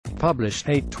published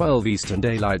 8:12 Eastern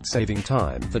Daylight Saving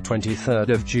Time, the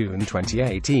 23rd of June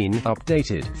 2018,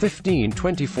 updated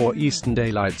 15:24 Eastern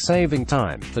Daylight Saving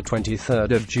Time, the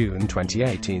 23rd of June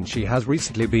 2018. She has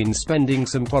recently been spending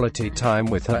some quality time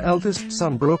with her eldest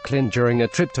son Brooklyn during a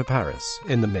trip to Paris,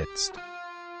 in the midst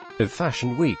of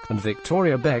Fashion Week, and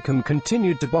Victoria Beckham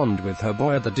continued to bond with her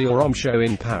boy at the Dior show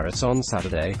in Paris on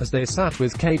Saturday, as they sat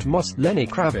with Kate Moss, Lenny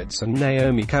Kravitz and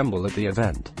Naomi Campbell at the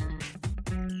event.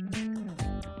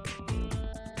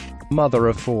 Mother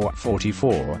of four,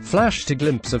 44, flashed a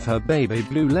glimpse of her baby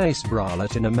blue lace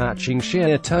bralette in a matching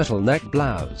sheer turtleneck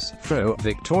blouse.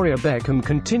 Victoria Beckham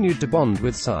continued to bond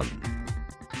with son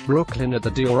Brooklyn at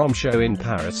the Dior show in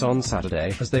Paris on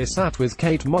Saturday, as they sat with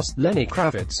Kate Moss, Lenny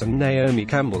Kravitz and Naomi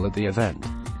Campbell at the event.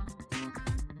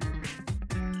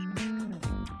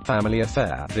 Family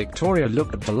affair. Victoria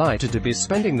looked delighted to be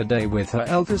spending the day with her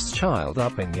eldest child,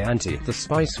 upping the ante. The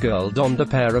Spice Girl donned a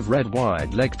pair of red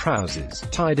wide-leg trousers,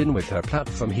 tied in with her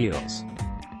platform heels.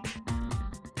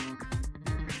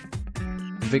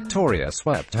 Victoria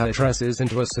swept her tresses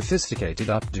into a sophisticated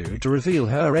updo to reveal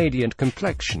her radiant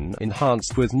complexion,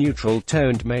 enhanced with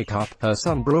neutral-toned makeup. Her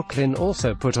son Brooklyn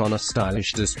also put on a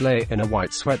stylish display, in a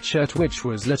white sweatshirt which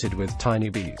was littered with tiny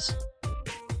bees.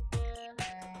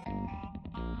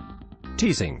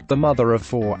 Teasing. The mother of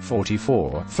four,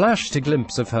 44, flashed a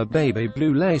glimpse of her baby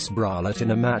blue lace bralette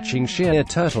in a matching sheer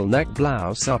turtleneck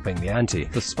blouse, upping the ante.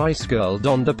 The Spice Girl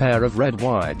donned a pair of red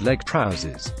wide-leg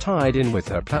trousers, tied in with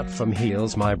her platform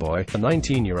heels. My boy, a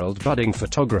 19-year-old budding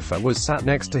photographer, was sat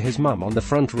next to his mum on the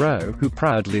front row, who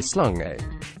proudly slung a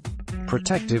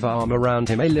protective arm around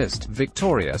him. A-list.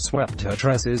 Victoria swept her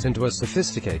tresses into a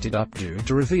sophisticated updo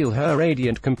to reveal her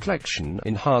radiant complexion,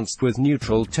 enhanced with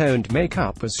neutral-toned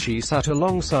makeup, as she sat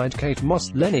alongside Kate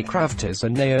Moss, Lenny Kravitz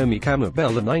and Naomi Campbell.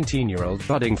 The 19-year-old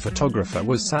budding photographer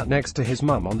was sat next to his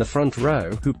mum on the front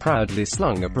row, who proudly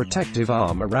slung a protective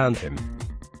arm around him.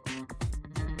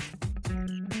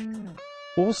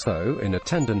 Also in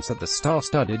attendance at the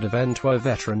star-studded event were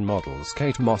veteran models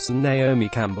Kate Moss and Naomi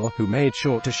Campbell, who made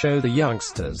sure to show the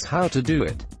youngsters how to do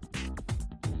it.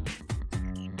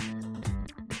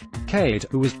 Kate,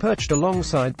 who was perched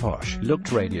alongside Posh,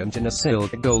 looked radiant in a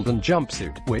silk golden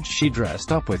jumpsuit, which she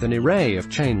dressed up with an array of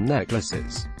chain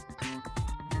necklaces.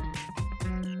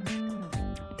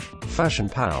 Fashion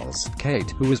pals. Kate,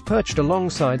 who was perched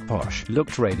alongside Posh,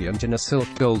 looked radiant in a silk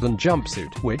golden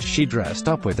jumpsuit, which she dressed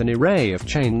up with an array of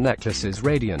chain necklaces.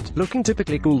 Radiant, looking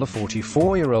typically cool, the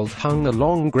 44-year-old hung a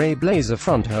long grey blazer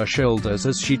front her shoulders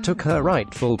as she took her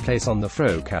rightful place on the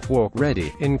fro catwalk,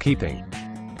 ready, in keeping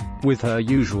with her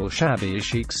usual shabby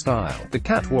chic style. The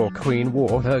catwalk queen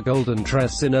wore her golden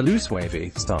tress in a loose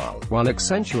wavy style, while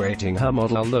accentuating her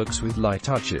model looks with light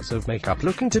touches of makeup.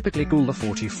 Looking typically cool, the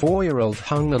 44-year-old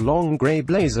hung a long grey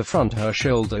blazer front her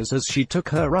shoulders as she took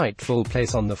her rightful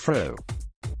place on the fro.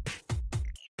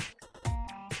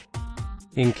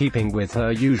 In keeping with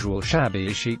her usual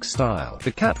shabby chic style,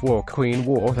 the catwalk queen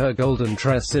wore her golden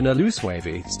tress in a loose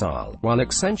wavy style, while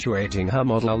accentuating her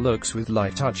model looks with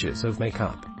light touches of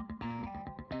makeup.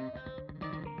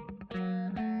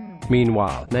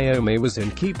 Meanwhile, Naomi was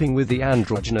in keeping with the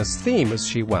androgynous theme as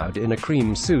she wowed in a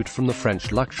cream suit from the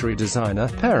French luxury designer,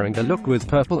 pairing the look with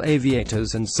purple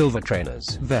aviators and silver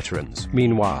trainers. Veterans.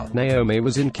 Meanwhile, Naomi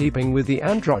was in keeping with the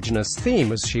androgynous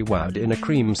theme as she wowed in a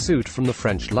cream suit from the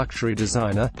French luxury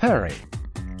designer, pairing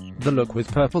the look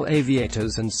with purple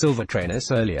aviators and silver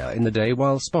trainers. Earlier in the day,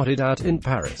 while spotted out in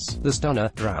Paris, the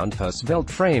stunner drowned her svelte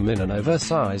frame in an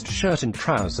oversized shirt and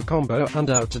trouser combo,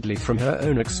 undoubtedly from her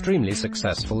own extremely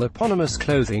successful eponymous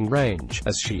clothing range,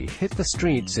 as she hit the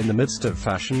streets in the midst of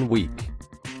Fashion Week.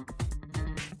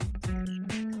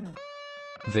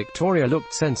 Victoria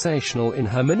looked sensational in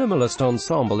her minimalist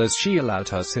ensemble as she allowed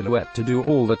her silhouette to do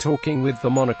all the talking with the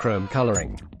monochrome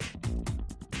coloring.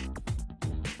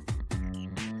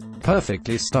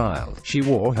 Perfectly styled, she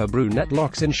wore her brunette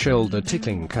locks in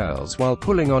shoulder-tickling curls while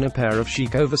pulling on a pair of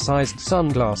chic oversized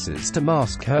sunglasses to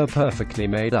mask her perfectly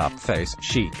made-up face.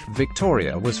 Chic.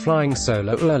 Victoria was flying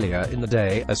solo earlier in the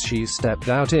day, as she stepped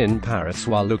out in Paris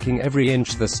while looking every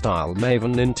inch the style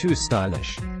maven in two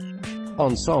stylish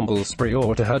ensembles.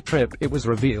 Prior to her trip, it was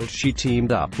revealed she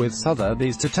teamed up with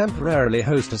Sotheby's to temporarily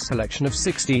host a selection of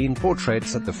 16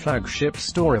 portraits at the flagship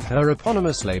store of her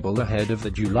eponymous label ahead of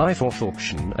the July 4th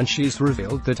auction, and she's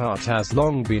revealed that art has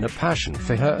long been a passion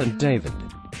for her and David.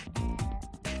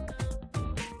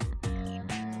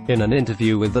 In an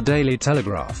interview with the Daily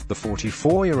Telegraph, the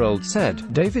 44-year-old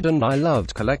said, "David and I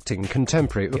loved collecting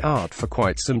contemporary art for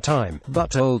quite some time,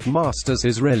 but Old Masters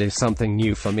is really something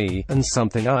new for me, and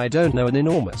something I don't know an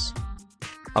enormous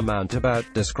amount about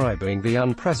describing the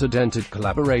unprecedented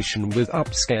collaboration with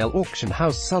upscale auction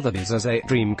house Sotheby's as a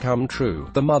dream come true.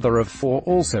 The mother of four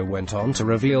also went on to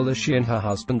reveal that she and her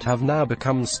husband have now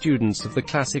become students of the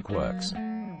classic works.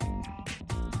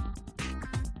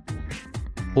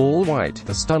 All white,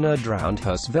 the stunner drowned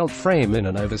her svelte frame in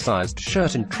an oversized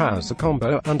shirt and trouser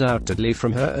combo, undoubtedly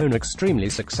from her own extremely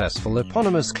successful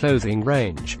eponymous clothing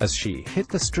range. As she hit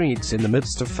the streets in the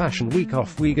midst of Fashion Week,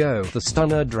 off we go. The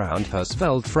stunner drowned her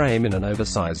svelte frame in an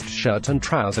oversized shirt and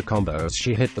trouser combo as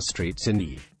she hit the streets in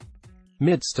the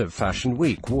midst of Fashion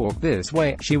Week. Walk this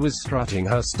way. She was strutting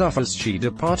her stuff as she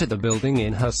departed the building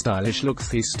in her stylish look.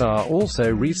 The star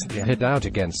also recently hit out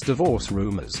against divorce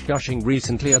rumors, gushing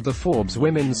recently at the Forbes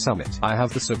Women's Summit. "I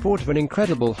have the support of an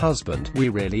incredible husband. We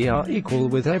really are equal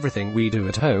with everything we do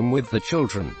at home with the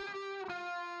children.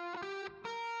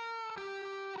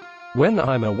 When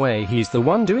I'm away, he's the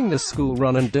one doing the school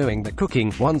run and doing the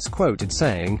cooking," once quoted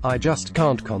saying, "I just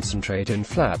can't concentrate in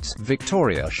flats."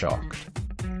 Victoria shocked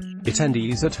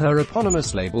attendees at her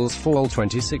eponymous label's Fall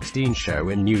 2016 show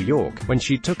in New York, when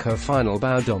she took her final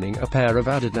bow donning a pair of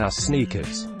Adidas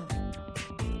sneakers.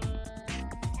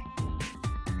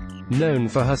 Known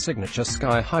for her signature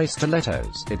sky-high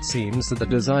stilettos, it seems that the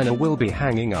designer will be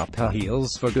hanging up her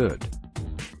heels for good.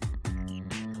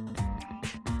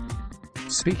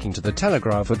 Speaking to The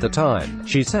Telegraph at the time,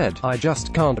 she said, "I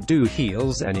just can't do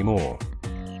heels anymore.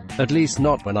 At least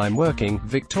not when I'm working."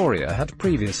 Victoria had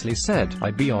previously said,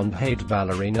 "I beyond hate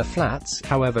ballerina flats,"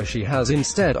 however she has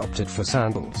instead opted for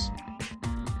sandals.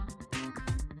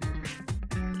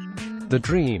 The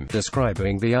dream,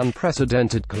 describing the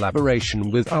unprecedented collaboration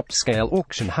with upscale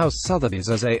auction house Sotheby's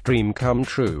as a dream come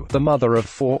true. The mother of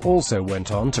four also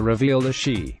went on to reveal that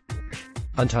she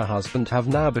and her husband have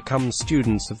now become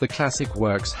students of the classic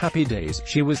works. Happy days.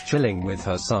 She was chilling with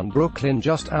her son Brooklyn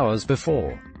just hours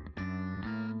before